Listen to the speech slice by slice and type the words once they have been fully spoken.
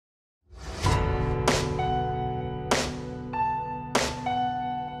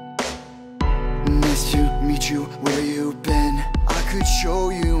you, where you been? I could show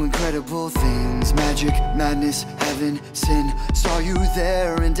you incredible things. Magic, madness, heaven, sin. Saw you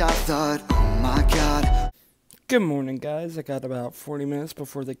there and I thought, oh my God. Good morning, guys. I got about 40 minutes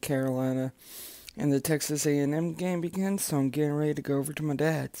before the Carolina and the Texas A&M game begins, so I'm getting ready to go over to my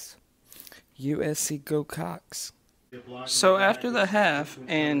dad's. USC Go Cox. So after the half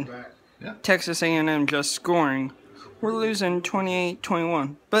and Texas A&M just scoring, we're losing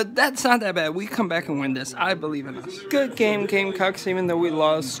 28-21. But that's not that bad. We come back and win this. I believe in us. Good game, Gamecocks, even though we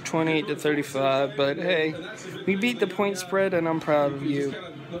lost 28-35. But hey, we beat the point spread, and I'm proud of you.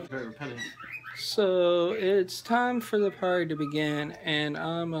 So it's time for the party to begin, and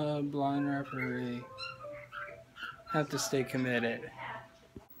I'm a blind referee. Have to stay committed.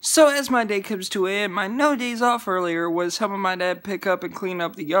 So as my day comes to an end, my no days off earlier was helping my dad pick up and clean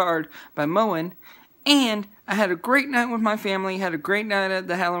up the yard by mowing. And I had a great night with my family, had a great night at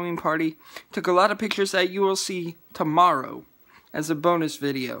the Halloween party. Took a lot of pictures that you will see tomorrow as a bonus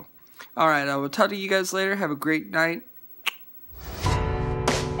video. Alright, I will talk to you guys later. Have a great night.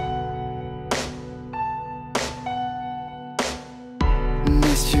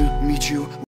 Nice to meet you.